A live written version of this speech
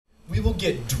will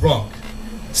get drunk,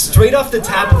 straight off the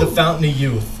tap of the fountain of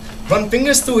youth, run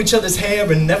fingers through each other's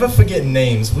hair and never forget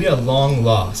names. We are long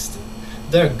lost.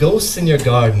 There are ghosts in your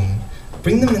garden.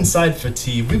 Bring them inside for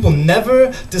tea. We will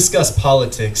never discuss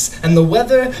politics, and the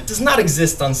weather does not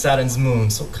exist on Saturn's moon,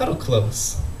 so cuddle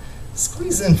close.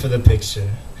 Squeeze in for the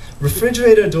picture.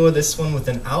 Refrigerator door, this one with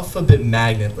an alphabet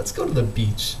magnet. Let's go to the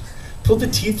beach. Pull the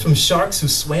teeth from sharks who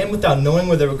swam without knowing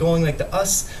where they were going, like the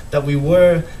us that we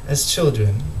were as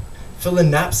children. Fill in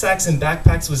knapsacks and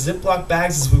backpacks with Ziploc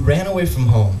bags as we ran away from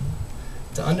home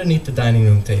to underneath the dining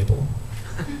room table.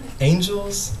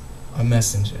 Angels are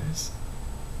messengers.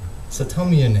 So tell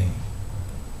me your name.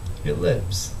 Your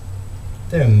lips,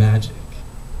 they're magic.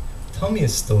 Tell me a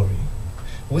story.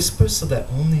 Whisper so that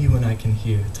only you and I can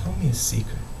hear. Tell me a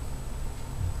secret.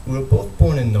 We were both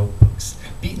born in notebooks,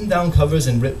 beaten down covers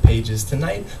and ripped pages.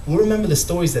 Tonight, we'll remember the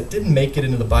stories that didn't make it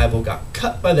into the Bible, got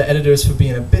cut by the editors for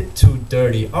being a bit too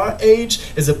dirty. Our age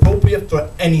is appropriate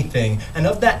for anything, and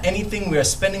of that anything, we are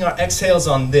spending our exhales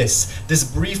on this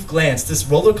brief glance, this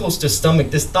roller coaster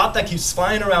stomach, this thought that keeps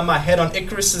flying around my head on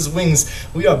Icarus's wings.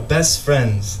 We are best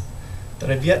friends that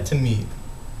I've yet to meet.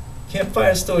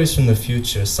 Campfire stories from the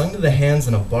future, sung to the hands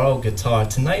on a borrowed guitar.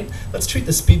 Tonight, let's treat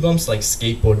the speed bumps like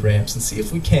skateboard ramps and see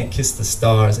if we can't kiss the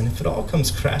stars, and if it all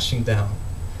comes crashing down.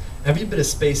 Every bit of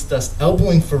space dust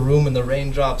elbowing for room in the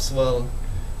raindrops, well,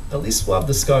 at least we'll have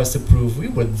the scars to prove we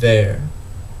were there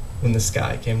when the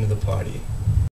sky came to the party.